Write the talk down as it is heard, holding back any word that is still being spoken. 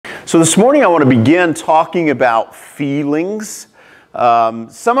So this morning I want to begin talking about feelings.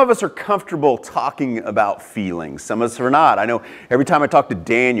 Some of us are comfortable talking about feelings. Some of us are not. I know every time I talk to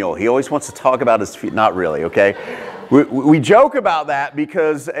Daniel, he always wants to talk about his feelings. Not really, okay? We joke about that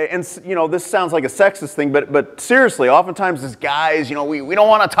because, and you know, this sounds like a sexist thing, but seriously, oftentimes as guys, you know, we don't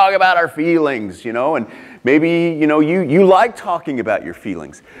want to talk about our feelings, you know, and maybe, you know, you like talking about your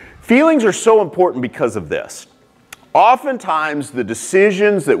feelings. Feelings are so important because of this. Oftentimes, the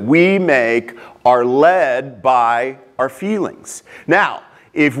decisions that we make are led by our feelings. Now,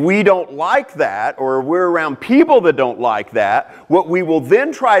 if we don't like that, or we're around people that don't like that, what we will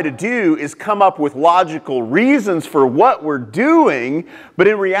then try to do is come up with logical reasons for what we're doing, but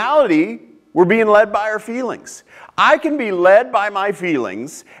in reality, we're being led by our feelings. I can be led by my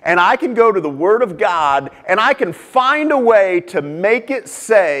feelings, and I can go to the Word of God, and I can find a way to make it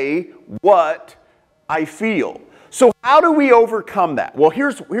say what I feel. So how do we overcome that? Well,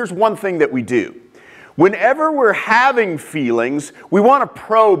 here's one thing that we do. Whenever we're having feelings, we want to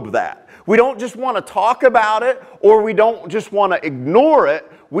probe that. We don't just want to talk about it, or we don't just want to ignore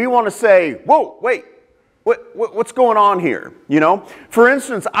it. We want to say, whoa, wait, what's going on here? You know, for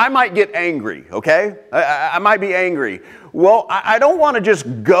instance, I might get angry, okay? I might be angry. Well, I don't want to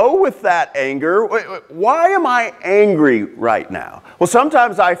just go with that anger. Why am I angry right now? Well,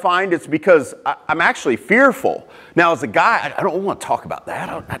 sometimes I find it's because I'm actually fearful. Now, as a guy, I don't want to talk about that.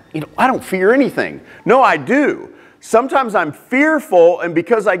 I don't fear anything. No, I do. Sometimes I'm fearful, and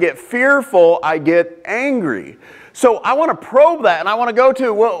because I get fearful, I get angry. So I want to probe that, and I want to go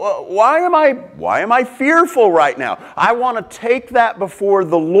to, well, why am I fearful right now? I want to take that before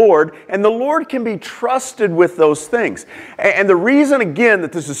the Lord, and the Lord can be trusted with those things. And the reason, again,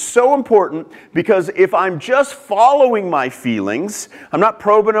 that this is so important, because if I'm just following my feelings, I'm not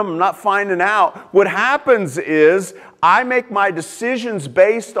probing them, I'm not finding out, what happens is I make my decisions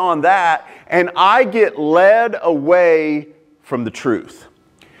based on that, and I get led away from the truth.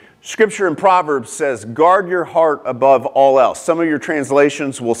 Scripture in Proverbs says, guard your heart above all else. Some of your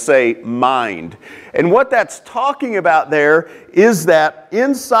translations will say mind. And what that's talking about there is that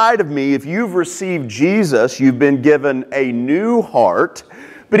inside of me, if you've received Jesus, you've been given a new heart.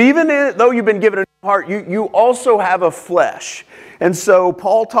 But even though you've been given a new heart, you also have a flesh. And so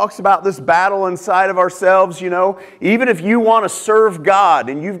Paul talks about this battle inside of ourselves, you know. Even if you want to serve God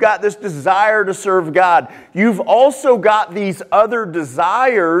and you've got this desire to serve God, you've also got these other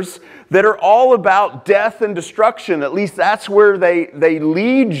desires that are all about death and destruction. At least that's where they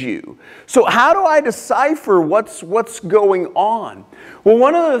lead you. So how do I decipher what's going on? Well,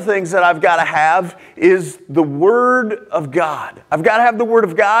 one of the things that I've got to have is the Word of God. I've got to have the Word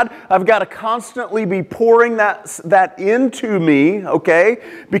of God. I've got to constantly be pouring that into me,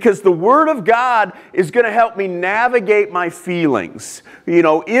 okay? Because the Word of God is going to help me navigate my feelings. You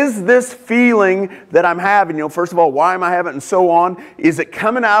know, is this feeling that I'm having, you know, first of all, why am I having it and so on? Is it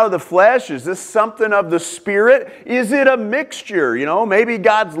coming out of the flesh? Is this something of the Spirit? Is it a mixture? You know, maybe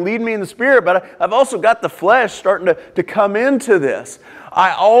God's leading me in the Spirit, but I've also got the flesh starting to come into this.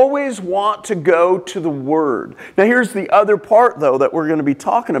 I always want to go to the Word. Now here's the other part, though, that we're going to be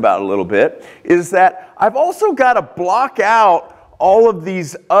talking about a little bit, is that I've also got to block out all of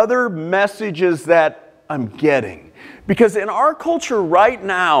these other messages that I'm getting. Because in our culture right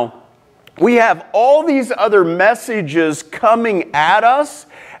now, we have all these other messages coming at us,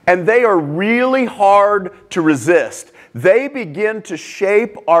 and they are really hard to resist. They begin to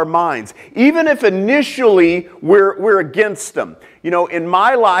shape our minds, even if initially we're against them. You know, in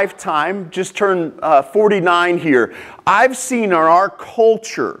my lifetime, just turned 49 here, I've seen in our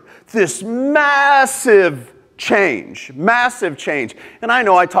culture this massive change. And I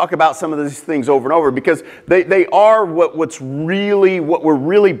know I talk about some of these things over and over because they are what we're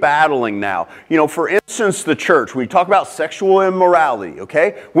really battling now. You know, for instance, the church, we talk about sexual immorality,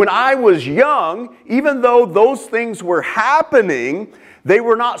 okay? When I was young, even though those things were happening, they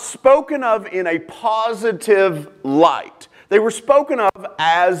were not spoken of in a positive light. They were spoken of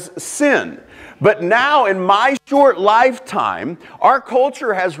as sin. But now, in my short lifetime, our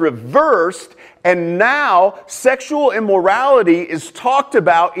culture has reversed, and now sexual immorality is talked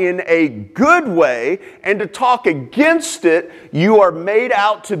about in a good way, and to talk against it, you are made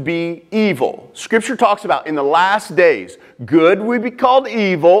out to be evil. Scripture talks about in the last days, good will be called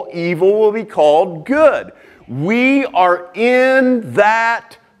evil, evil will be called good. We are in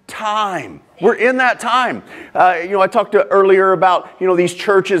that time. We're in that time. You know, I talked earlier about, you know, these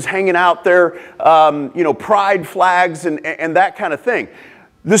churches hanging out their, you know, pride flags and that kind of thing.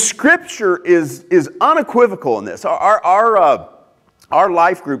 The Scripture is unequivocal in this. Our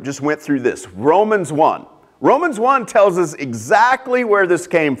life group just went through this. Romans 1. Romans 1 tells us exactly where this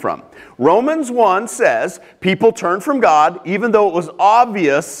came from. Romans 1 says people turned from God, even though it was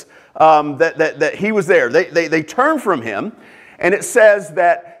obvious that he was there. They turned from him, and it says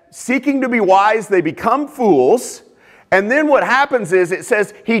that seeking to be wise, they become fools. And then what happens is, it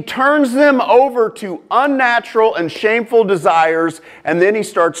says he turns them over to unnatural and shameful desires, and then he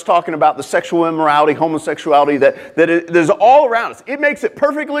starts talking about the sexual immorality, homosexuality that is all around us. It makes it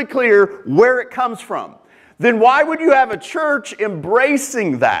perfectly clear where it comes from. Then why would you have a church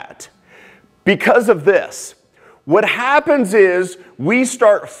embracing that? Because of this. What happens is we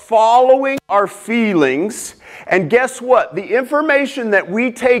start following our feelings, and guess what? The information that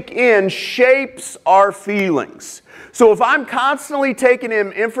we take in shapes our feelings. So if I'm constantly taking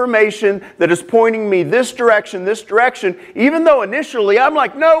in information that is pointing me this direction, even though initially I'm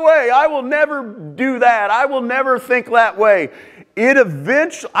like, no way, I will never do that. I will never think that way.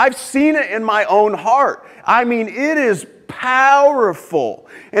 I've seen it in my own heart. I mean, it is powerful.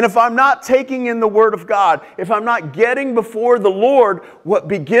 And if I'm not taking in the Word of God, if I'm not getting before the Lord, what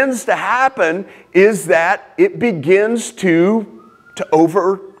begins to happen is that it begins to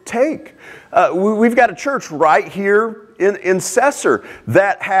overtake. We've got a church right here in Cesar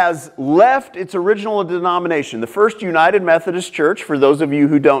that has left its original denomination. The First United Methodist Church, for those of you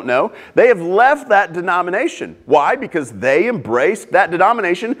who don't know, they have left that denomination. Why? Because that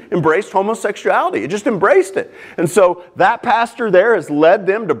denomination embraced homosexuality. It just embraced it. And so that pastor there has led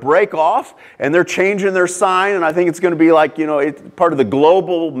them to break off, and they're changing their sign, and I think it's going to be like, it's part of the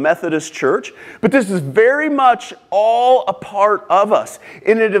Global Methodist Church. But this is very much all a part of us,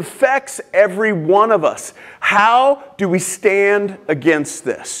 and it affects every one of us. How do we stand against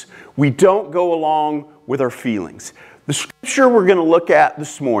this? We don't go along with our feelings. The scripture we're going to look at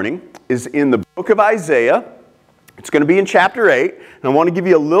this morning is in the book of Isaiah. It's going to be in chapter 8, and I want to give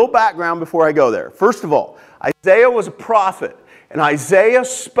you a little background before I go there. First of all, Isaiah was a prophet, and Isaiah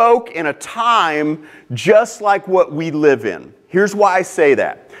spoke in a time just like what we live in. Here's why I say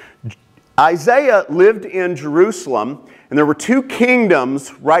that. Isaiah lived in Jerusalem, and there were two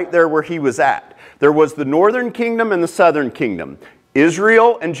kingdoms right there where he was at. There was the northern kingdom and the southern kingdom,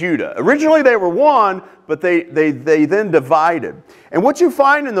 Israel and Judah. Originally they were one, but they then divided. And what you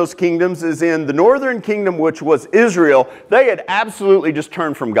find in those kingdoms is in the northern kingdom, which was Israel, they had absolutely just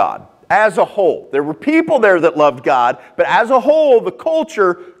turned from God as a whole. There were people there that loved God, but as a whole, the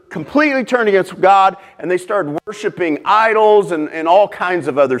culture completely turned against God, and they started worshiping idols and all kinds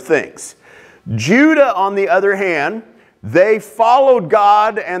of other things. Judah, on the other hand, they followed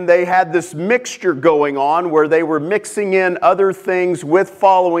God, and they had this mixture going on where they were mixing in other things with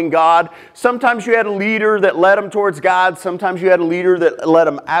following God. Sometimes you had a leader that led them towards God. Sometimes you had a leader that led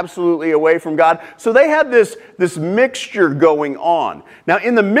them absolutely away from God. So they had this mixture going on. Now,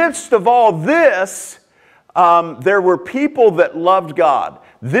 in the midst of all this, there were people that loved God.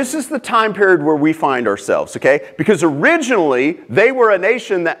 This is the time period where we find ourselves, okay? Because originally, they were a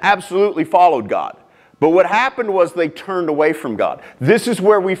nation that absolutely followed God. But what happened was they turned away from God. This is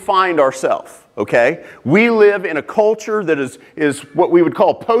where we find ourselves, okay? We live in a culture that is what we would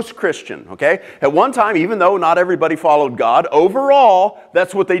call post-Christian, okay? At one time, even though not everybody followed God, overall,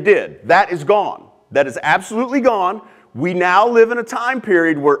 that's what they did. That is gone. That is absolutely gone. We now live in a time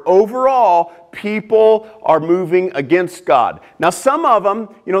period where overall people are moving against God. Now some of them,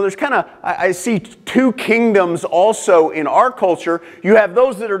 there's I see two kingdoms also in our culture. You have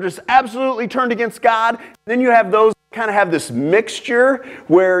those that are just absolutely turned against God. Then you have those that kind of have this mixture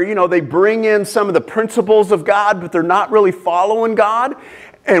where, they bring in some of the principles of God, but they're not really following God.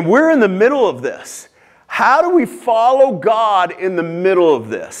 And we're in the middle of this. How do we follow God in the middle of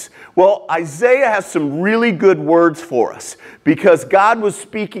this? Well, Isaiah has some really good words for us because God was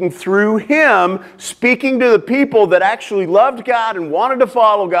speaking through him, speaking to the people that actually loved God and wanted to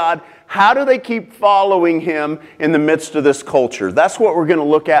follow God. How do they keep following him in the midst of this culture? That's what we're going to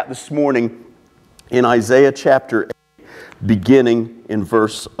look at this morning in Isaiah chapter 8, beginning in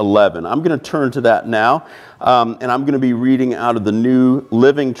verse 11. I'm going to turn to that now, and I'm going to be reading out of the New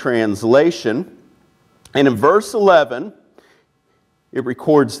Living Translation. And in verse 11, it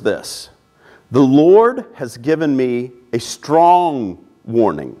records this: "The Lord has given me a strong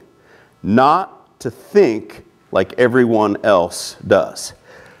warning, not to think like everyone else does."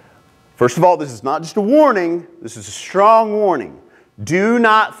 First of all, this is not just a warning, this is a strong warning. Do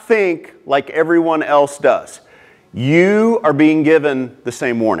not think like everyone else does. You are being given the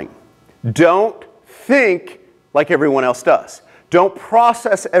same warning. Don't think like everyone else does. Don't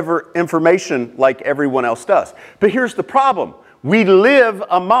process information like everyone else does. But here's the problem. We live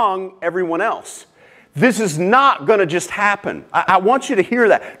among everyone else. This is not going to just happen. I want you to hear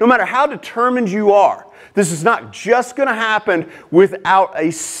that. No matter how determined you are, this is not just going to happen without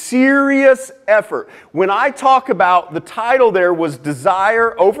a serious effort. When I talk about, the title there was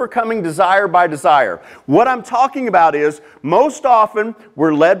Desire, Overcoming Desire by Desire. What I'm talking about is, most often,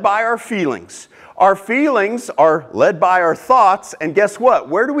 we're led by our feelings. Our feelings are led by our thoughts, and guess what?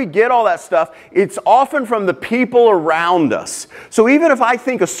 Where do we get all that stuff? It's often from the people around us. So even if I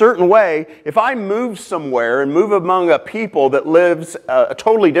think a certain way, if I move somewhere and move among a people that lives a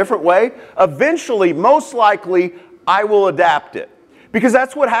totally different way, eventually, most likely, I will adapt it. Because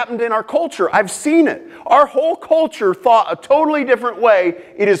that's what happened in our culture. I've seen it. Our whole culture thought a totally different way.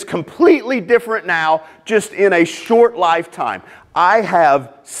 It is completely different now, just in a short lifetime. I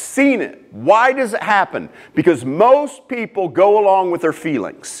have seen it. Why does it happen? Because most people go along with their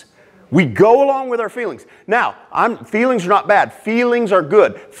feelings. We go along with our feelings. Now, feelings are not bad. Feelings are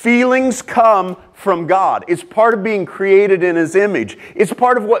good. Feelings come from God. It's part of being created in His image. It's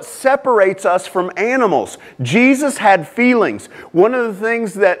part of what separates us from animals. Jesus had feelings. One of the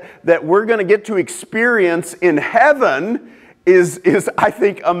things that we're going to get to experience in heaven is I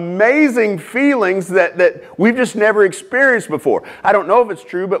think, amazing feelings that we've just never experienced before. I don't know if it's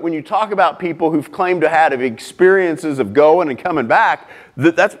true, but when you talk about people who've claimed to have experiences of going and coming back,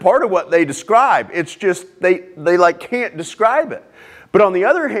 that's part of what they describe. It's just, they like can't describe it. But on the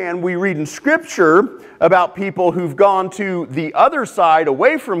other hand, we read in Scripture about people who've gone to the other side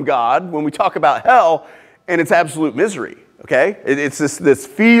away from God, when we talk about hell, and it's absolute misery. Okay? It's this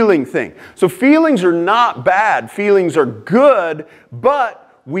feeling thing. So feelings are not bad. Feelings are good, but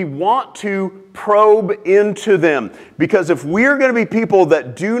we want to probe into them. Because if we're going to be people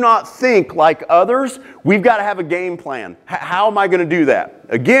that do not think like others, we've got to have a game plan. How am I going to do that?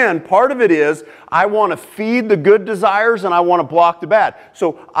 Again, part of it is I want to feed the good desires and I want to block the bad.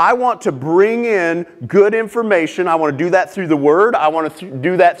 So I want to bring in good information. I want to do that through the Word. I want to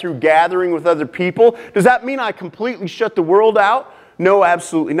do that through gathering with other people. Does that mean I completely shut the world out? No,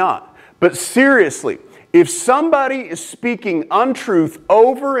 absolutely not. But seriously, if somebody is speaking untruth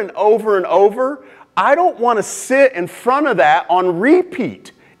over and over and over, I don't want to sit in front of that on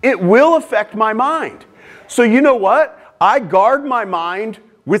repeat. It will affect my mind. So you know what? I guard my mind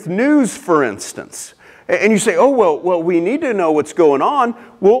with news, for instance. And you say, oh, well, we need to know what's going on.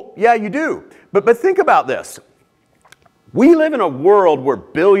 Well, yeah, you do. But think about this. We live in a world where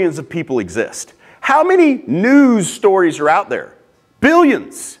billions of people exist. How many news stories are out there?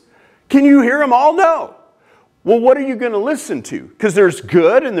 Billions. Can you hear them all? No. Well, what are you going to listen to? Because there's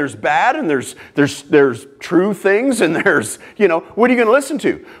good and there's bad and there's true things and there's, what are you going to listen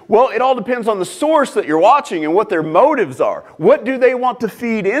to? Well, it all depends on the source that you're watching and what their motives are. What do they want to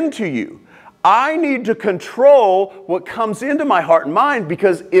feed into you? I need to control what comes into my heart and mind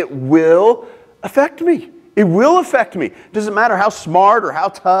because it will affect me. It will affect me. It doesn't matter how smart or how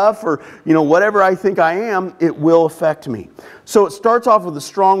tough or, whatever I think I am, it will affect me. So it starts off with a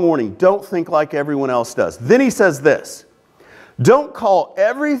strong warning. Don't think like everyone else does. Then he says this, don't call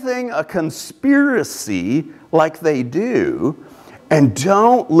everything a conspiracy like they do, and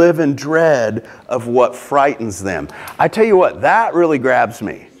don't live in dread of what frightens them. I tell you what, that really grabs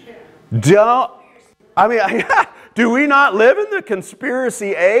me. Do we not live in the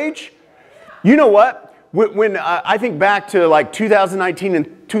conspiracy age? You know what? When I think back to like 2019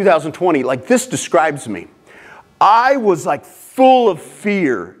 and 2020, like this describes me. I was like full of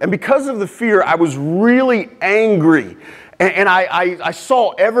fear. And because of the fear, I was really angry. And I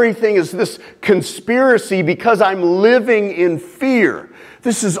saw everything as this conspiracy because I'm living in fear.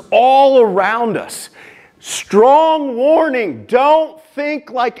 This is all around us. Strong warning, don't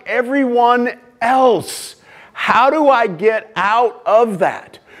think like everyone else. How do I get out of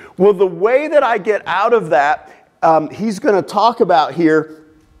that? Well, the way that I get out of that, he's going to talk about here.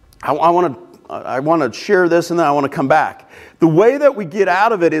 I want to share this and then I want to come back. The way that we get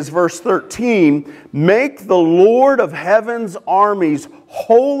out of it is verse 13. Make the Lord of heaven's armies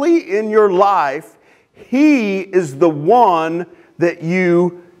holy in your life. He is the one that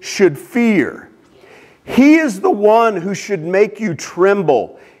you should fear. He is the one who should make you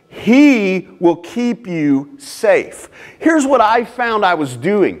tremble. He will keep you safe. Here's what I found I was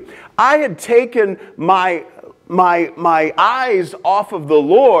doing. I had taken my eyes off of the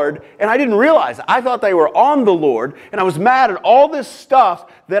Lord, and I didn't realize it. I thought they were on the Lord, and I was mad at all this stuff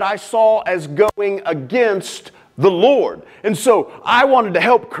that I saw as going against the Lord. And so I wanted to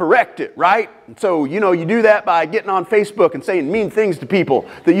help correct it, right? So, you do that by getting on Facebook and saying mean things to people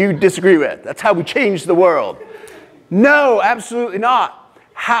that you disagree with. That's how we change the world. No, absolutely not.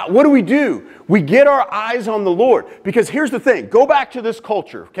 what do? We get our eyes on the Lord. Because here's the thing. Go back to this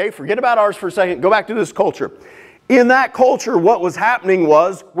culture, okay? Forget about ours for a second. Go back to this culture. In that culture, what was happening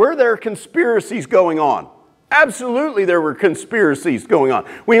were there conspiracies going on? Absolutely, there were conspiracies going on.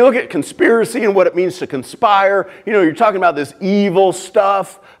 When you look at conspiracy and what it means to conspire, you're talking about this evil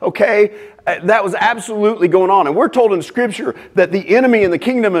stuff, okay? That was absolutely going on. And we're told in Scripture that the enemy and the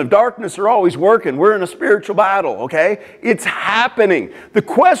kingdom of darkness are always working. We're in a spiritual battle, okay? It's happening. The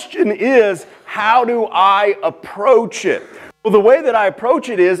question is, how do I approach it? Well, the way that I approach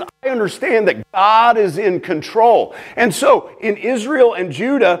it is I understand that God is in control. And so in Israel and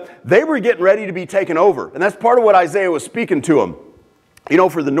Judah, they were getting ready to be taken over. And that's part of what Isaiah was speaking to them.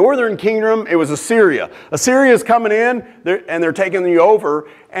 For the northern kingdom, it was Assyria. Assyria is coming in and they're taking you over.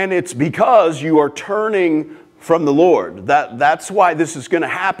 And it's because you are turning from the Lord. That's why this is going to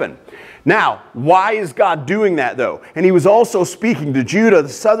happen. Now, why is God doing that though? And he was also speaking to Judah, the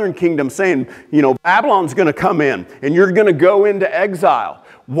southern kingdom, saying, Babylon's going to come in and you're going to go into exile.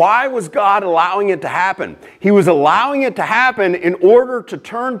 Why was God allowing it to happen? He was allowing it to happen in order to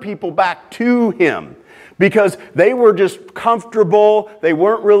turn people back to him. Because they were just comfortable, they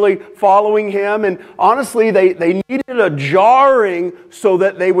weren't really following him, and honestly, they needed a jarring so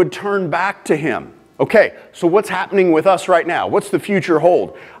that they would turn back to him. Okay, so what's happening with us right now? What's the future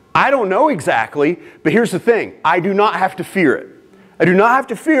hold? I don't know exactly, but here's the thing. I do not have to fear it. I do not have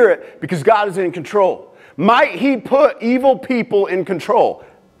to fear it because God is in control. Might he put evil people in control?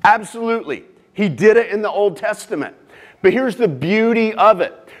 Absolutely. He did it in the Old Testament. But here's the beauty of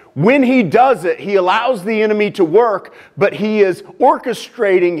it. When he does it, he allows the enemy to work, but he is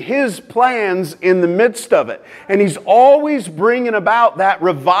orchestrating his plans in the midst of it. And he's always bringing about that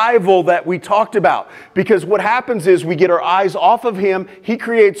revival that we talked about. Because what happens is we get our eyes off of him. He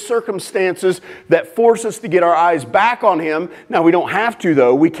creates circumstances that force us to get our eyes back on him. Now, we don't have to,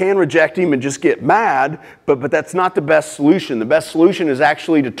 though. We can reject him and just get mad, but that's not the best solution. The best solution is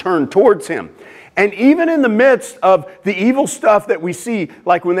actually to turn towards him. And even in the midst of the evil stuff that we see,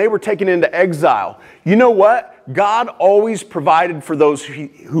 like when they were taken into exile, you know what? God always provided for those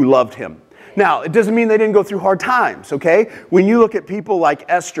who loved him. Now, it doesn't mean they didn't go through hard times, okay? When you look at people like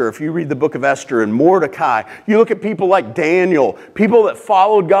Esther, if you read the book of Esther, and Mordecai, you look at people like Daniel, people that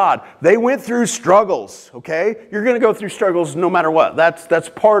followed God, they went through struggles, okay? You're going to go through struggles no matter what. That's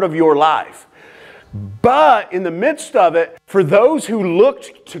part of your life. But in the midst of it, for those who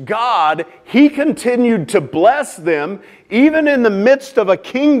looked to God, he continued to bless them, even in the midst of a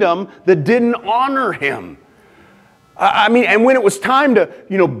kingdom that didn't honor him. And when it was time to,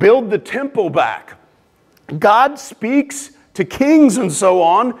 build the temple back, God speaks to kings and so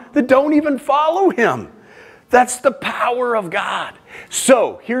on that don't even follow him. That's the power of God.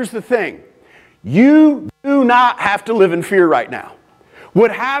 So here's the thing. You do not have to live in fear right now. What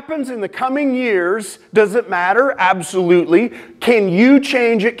happens in the coming years, does it matter? Absolutely. Can you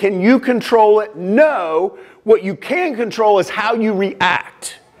change it? Can you control it? No. What you can control is how you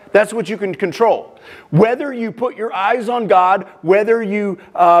react. That's what you can control. Whether you put your eyes on God, whether you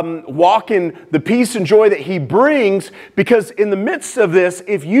walk in the peace and joy that he brings, because in the midst of this,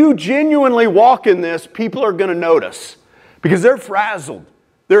 if you genuinely walk in this, people are going to notice because they're frazzled.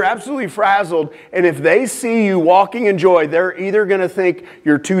 They're absolutely frazzled, and if they see you walking in joy, they're either going to think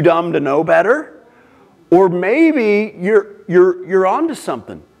you're too dumb to know better, or maybe you're onto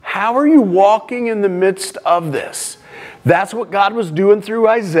something. How are you walking in the midst of this? That's what God was doing through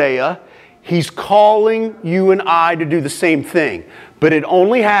Isaiah. He's calling you and I to do the same thing, but it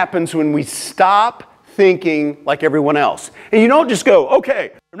only happens when we stop thinking like everyone else. And you don't just go,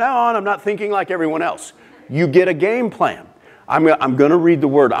 okay, from now on, I'm not thinking like everyone else. You get a game plan. I'm going to read the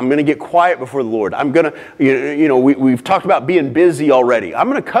Word. I'm going to get quiet before the Lord. I'm going to, we've talked about being busy already. I'm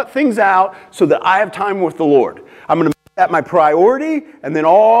going to cut things out so that I have time with the Lord. I'm going to make that my priority, and then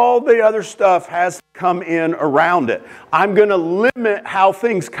all the other stuff has to come in around it. I'm going to limit how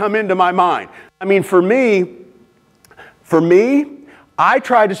things come into my mind. For me, I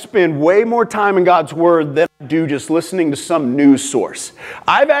try to spend way more time in God's Word than I do just listening to some news source.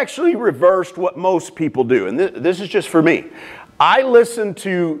 I've actually reversed what most people do, and this is just for me. I listen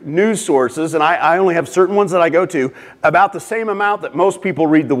to news sources, and I only have certain ones that I go to, about the same amount that most people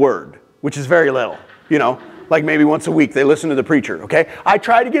read the Word, which is very little, like maybe once a week they listen to the preacher, okay? I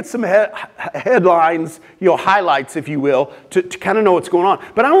try to get some headlines, highlights, if you will, to kind of know what's going on.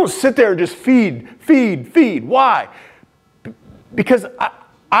 But I don't sit there and just feed. Why? Because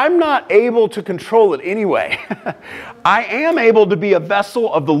I'm not able to control it anyway. I am able to be a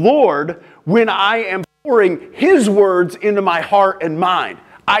vessel of the Lord when I am pouring his words into my heart and mind.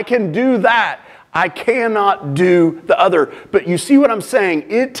 I can do that. I cannot do the other. But you see what I'm saying?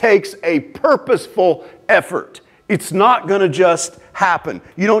 It takes a purposeful effort. It's not going to just happen.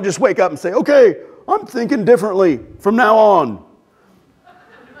 You don't just wake up and say, okay, I'm thinking differently from now on.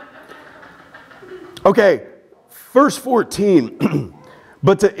 Okay, verse 14.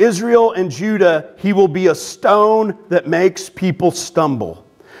 But to Israel and Judah, he will be a stone that makes people stumble,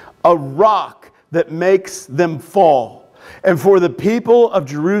 a rock that makes them fall. And for the people of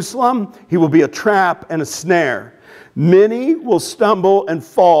Jerusalem, he will be a trap and a snare. Many will stumble and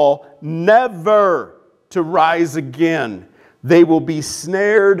fall, never to rise again. They will be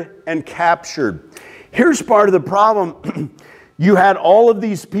snared and captured. Here's part of the problem. You had all of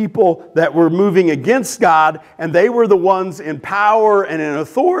these people that were moving against God, and they were the ones in power and in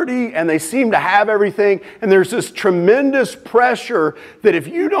authority, and they seemed to have everything. And there's this tremendous pressure that if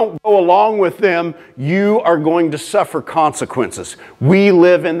you don't go along with them, you are going to suffer consequences. We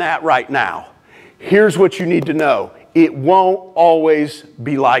live in that right now. Here's what you need to know. It won't always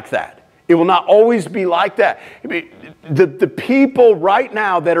be like that. It will not always be like that. The people right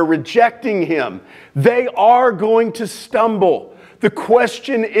now that are rejecting him, they are going to stumble. The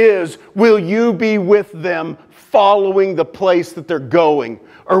question is, will you be with them following the place that they're going?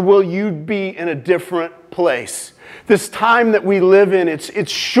 Or will you be in a different place? This time that we live in,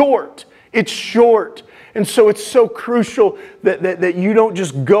 it's short. It's short. And so it's so crucial that you don't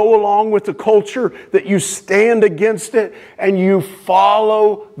just go along with the culture, that you stand against it and you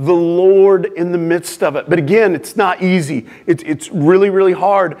follow the Lord in the midst of it. But again, it's not easy. It's really, really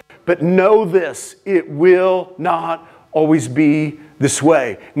hard. But know this, it will not always be this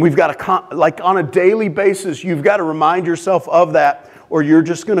way. And we've got to, like on a daily basis, you've got to remind yourself of that, or you're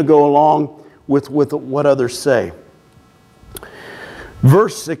just going to go along with what others say.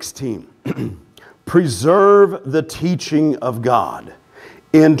 Verse 16. Preserve the teaching of God.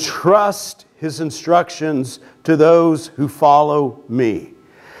 Entrust his instructions to those who follow me.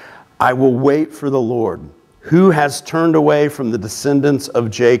 I will wait for the Lord, who has turned away from the descendants of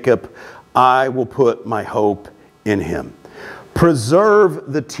Jacob. I will put my hope in him.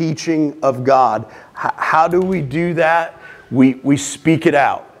 Preserve the teaching of God. How do we do that? We speak it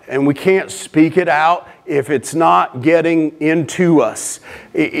out. And we can't speak it out if it's not getting into us.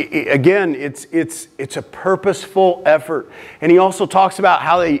 Again, it's a purposeful effort. And he also talks about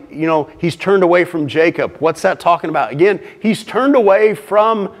how he's turned away from Jacob. What's that talking about? Again, he's turned away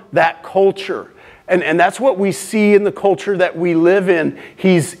from that culture. And that's what we see in the culture that we live in.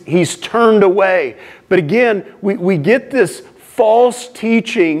 He's turned away. But again, we get this false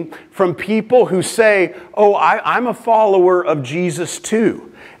teaching from people who say, oh, I'm a follower of Jesus too.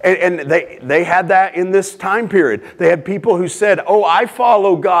 And they had that in this time period. They had people who said, oh, I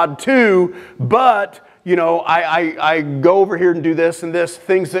follow God too, but I go over here and do this and this,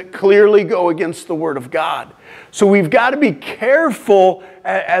 things that clearly go against the Word of God. So we've got to be careful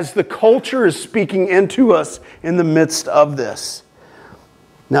as the culture is speaking into us in the midst of this.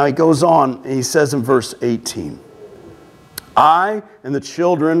 Now he goes on, and he says in verse 18, I and the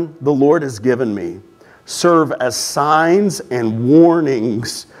children the Lord has given me serve as signs and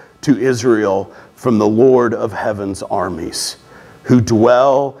warnings to Israel from the Lord of heaven's armies, who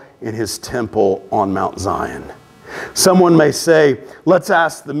dwell in his temple on Mount Zion. Someone may say, let's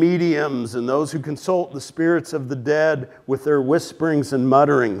ask the mediums and those who consult the spirits of the dead with their whisperings and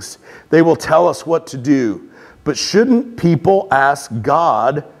mutterings. They will tell us what to do. But shouldn't people ask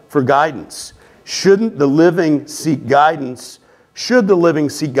God for guidance? Shouldn't the living seek guidance? Should the living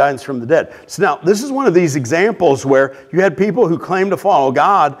seek guidance from the dead? So now, this is one of these examples where you had people who claim to follow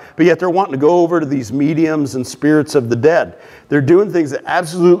God, but yet they're wanting to go over to these mediums and spirits of the dead. They're doing things that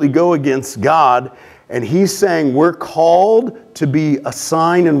absolutely go against God, and he's saying we're called to be a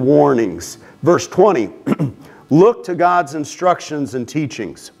sign and warnings. Verse 20, look to God's instructions and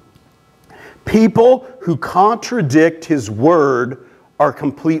teachings. People who contradict his word are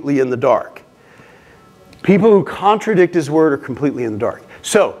completely in the dark. People who contradict his word are completely in the dark.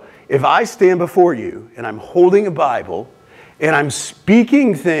 So, if I stand before you and I'm holding a Bible and I'm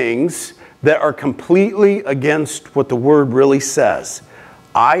speaking things that are completely against what the word really says,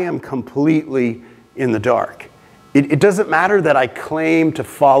 I am completely in the dark. It doesn't matter that I claim to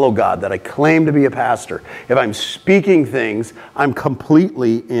follow God, that I claim to be a pastor. If I'm speaking things, I'm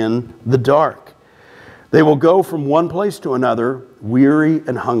completely in the dark. They will go from one place to another, weary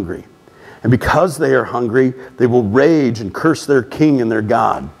and hungry. And because they are hungry, they will rage and curse their king and their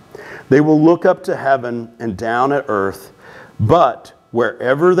God. They will look up to heaven and down at earth, but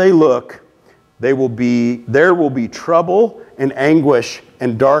wherever they look, there will be trouble and anguish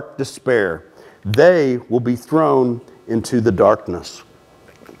and dark despair. They will be thrown into the darkness.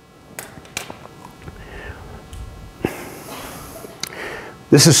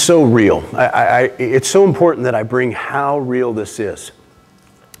 This is so real. It's so important that I bring how real this is.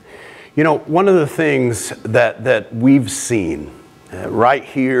 You know, one of the things that we've seen right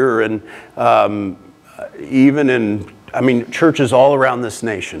here and even in, churches all around this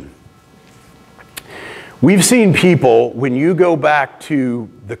nation, we've seen people, when you go back to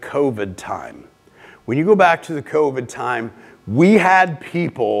the COVID time, we had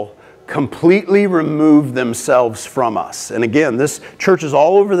people completely remove themselves from us. And again, this churches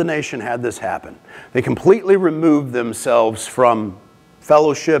all over the nation had this happen. They completely removed themselves from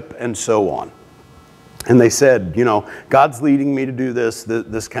fellowship and so on. And they said, you know, God's leading me to do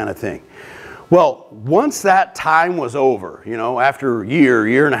this kind of thing. Well, once that time was over, you know, after a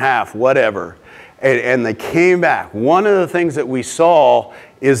year and a half, whatever, and they came back, one of the things that we saw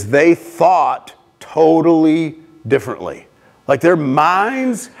is they thought totally differently. Like their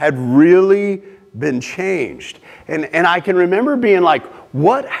minds had really been changed. And I can remember being like,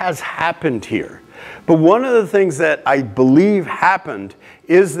 what has happened here? But one of the things that I believe happened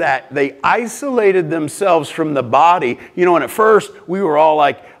is that they isolated themselves from the body. You know, and at first we were all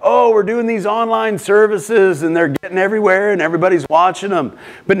like, oh, we're doing these online services and they're getting everywhere and everybody's watching them.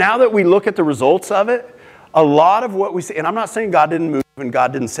 But now that we look at the results of it, a lot of what we see, and I'm not saying God didn't move and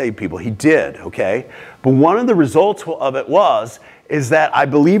God didn't save people. He did, okay? But one of the results of it is that I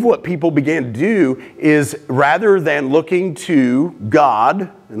believe what people began to do is, rather than looking to God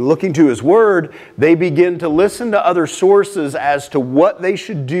and looking to His Word, they begin to listen to other sources as to what they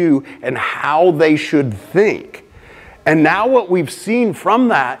should do and how they should think. And now what we've seen from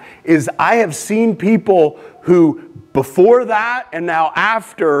that is I have seen people who, before that and now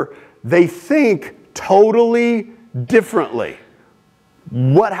after, they think totally differently.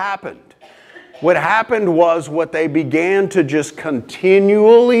 What happened? What happened was what they began to just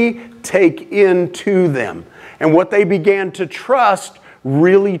continually take into them. And what they began to trust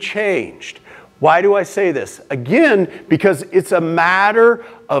really changed. Why do I say this? Again, because it's a matter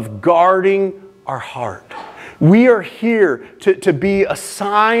of guarding our heart. We are here to be a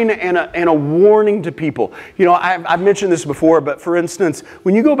sign and a warning to people. You know, I've mentioned this before, but for instance,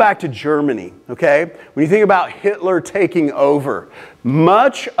 when you go back to Germany, okay, when you think about Hitler taking over,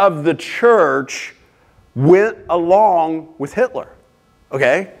 much of the church went along with Hitler,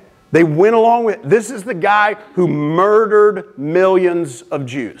 okay? They went along with, this is the guy who murdered millions of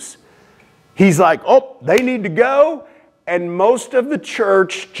Jews. He's like, oh, they need to go, and most of the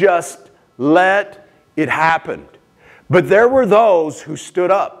church just let it happened. But there were those who stood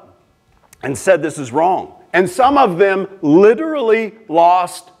up and said this is wrong. And some of them literally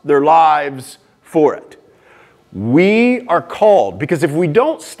lost their lives for it. We are called, because if we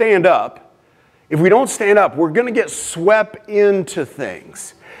don't stand up, we're going to get swept into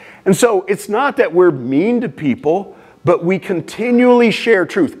things. And so it's not that we're mean to people, but we continually share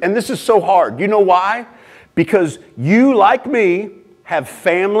truth. And this is so hard. You know why? Because you, like me, have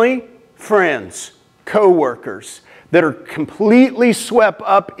family, friends, co-workers that are completely swept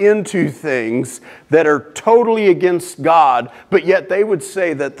up into things that are totally against God, but yet they would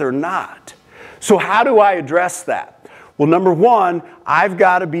say that they're not. So how do I address that? Well, number one, I've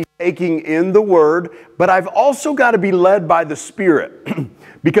got to be taking in the Word, but I've also got to be led by the Spirit.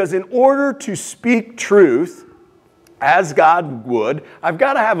 Because in order to speak truth, as God would, I've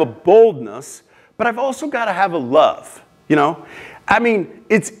got to have a boldness, but I've also got to have a love, you know? I mean,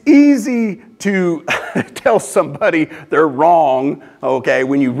 it's easy to tell somebody they're wrong, okay,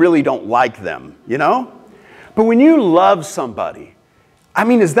 when you really don't like them, you know? But when you love somebody, I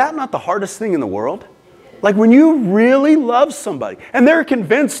mean, is that not the hardest thing in the world? Like when you really love somebody and they're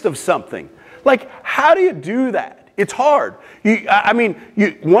convinced of something, like how do you do that? It's hard.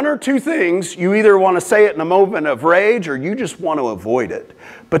 One or two things, you either want to say it in a moment of rage or you just want to avoid it.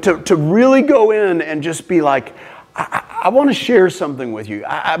 But to really go in and just be like, I want to share something with you.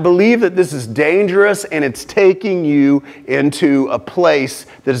 I believe that this is dangerous and it's taking you into a place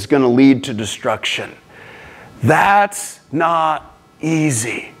that is going to lead to destruction. That's not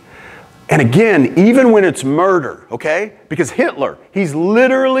easy. And again, even when it's murder, okay? Because Hitler, he's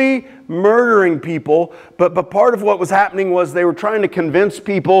literally murdering people, but part of what was happening was they were trying to convince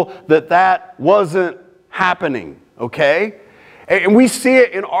people that that wasn't happening, okay? And we see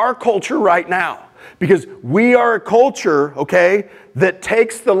it in our culture right now. Because we are a culture, okay, that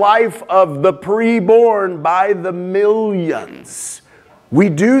takes the life of the preborn by the millions. We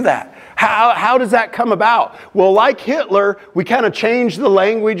do that. How does that come about? Well, like Hitler, we kind of change the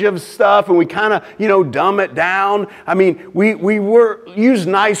language of stuff and we kind of, dumb it down. I mean, we use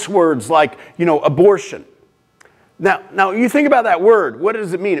nice words like, abortion. Now, you think about that word. What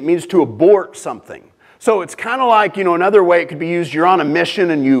does it mean? It means to abort something. So it's kind of like, another way it could be used, you're on a mission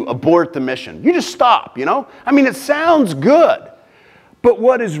and you abort the mission. You just stop, I mean, it sounds good. But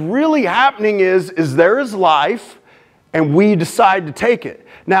what is really happening is there is life and we decide to take it.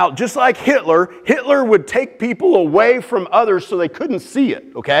 Now, just like Hitler would take people away from others so they couldn't see it,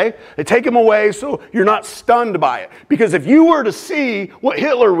 okay? They take them away so you're not stunned by it. Because if you were to see what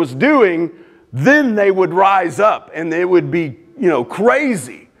Hitler was doing, then they would rise up and they would be,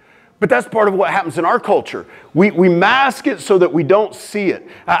 crazy. But that's part of what happens in our culture. We mask it so that we don't see it.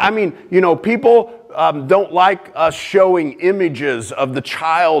 I mean, people don't like us showing images of the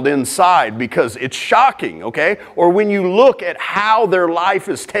child inside because it's shocking, okay? Or when you look at how their life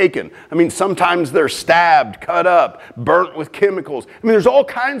is taken. I mean, sometimes they're stabbed, cut up, burnt with chemicals. I mean, there's all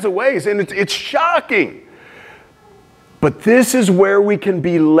kinds of ways, and it's shocking. But this is where we can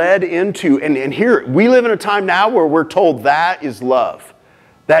be led into, and here, we live in a time now where we're told that is love.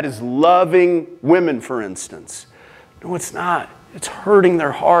 That is loving women, for instance. No, it's not. It's hurting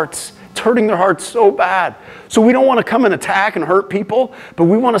their hearts. It's hurting their hearts so bad. So we don't want to come and attack and hurt people, but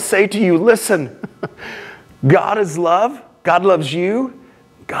we want to say to you, listen, God is love. God loves you.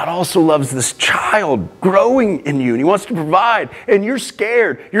 God also loves this child growing in you, and He wants to provide. And you're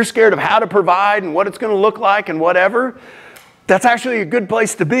scared. You're scared of how to provide and what it's going to look like and whatever. That's actually a good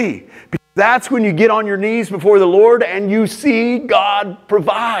place to be. That's when you get on your knees before the Lord and you see God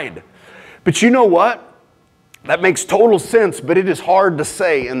provide. But you know what? That makes total sense, but it is hard to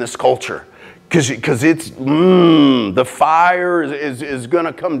say in this culture. Because it's, the fire is going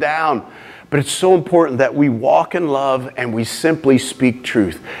to come down. But it's so important that we walk in love and we simply speak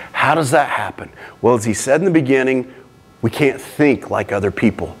truth. How does that happen? Well, as he said in the beginning, we can't think like other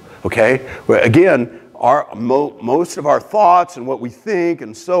people, okay? Again, most of our thoughts and what we think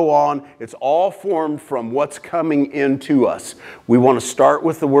and so on, it's all formed from what's coming into us. We want to start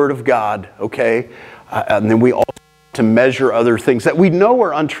with the Word of God, okay? And then we also to measure other things that we know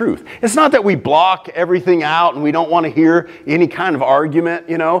are untruth. It's not that we block everything out and we don't want to hear any kind of argument,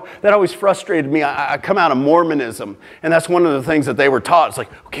 That always frustrated me. I come out of Mormonism, and that's one of the things that they were taught. It's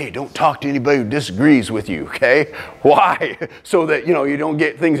like, okay, don't talk to anybody who disagrees with you, okay? Why? So that, you don't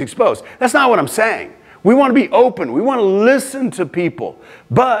get things exposed. That's not what I'm saying. We want to be open. We want to listen to people.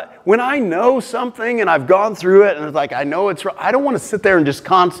 But when I know something and I've gone through it and it's like I know it's right, I don't want to sit there and just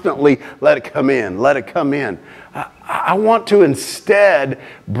constantly let it come in, let it come in. I want to instead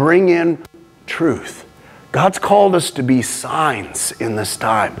bring in truth. God's called us to be signs in this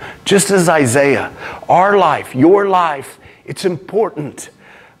time. Just as Isaiah, our life, your life, it's important.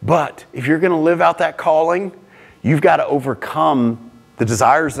 But if you're going to live out that calling, you've got to overcome the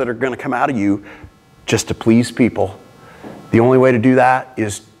desires that are going to come out of you just to please people. The only way to do that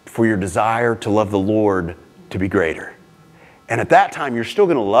is for your desire to love the Lord to be greater. And at that time, you're still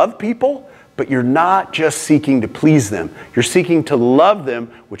going to love people, but you're not just seeking to please them. You're seeking to love them,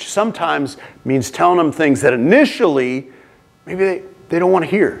 which sometimes means telling them things that initially maybe they don't want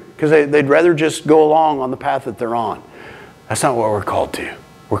to hear because they'd rather just go along on the path that they're on. That's not what we're called to.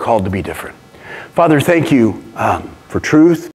 We're called to be different. Father, thank you for truth.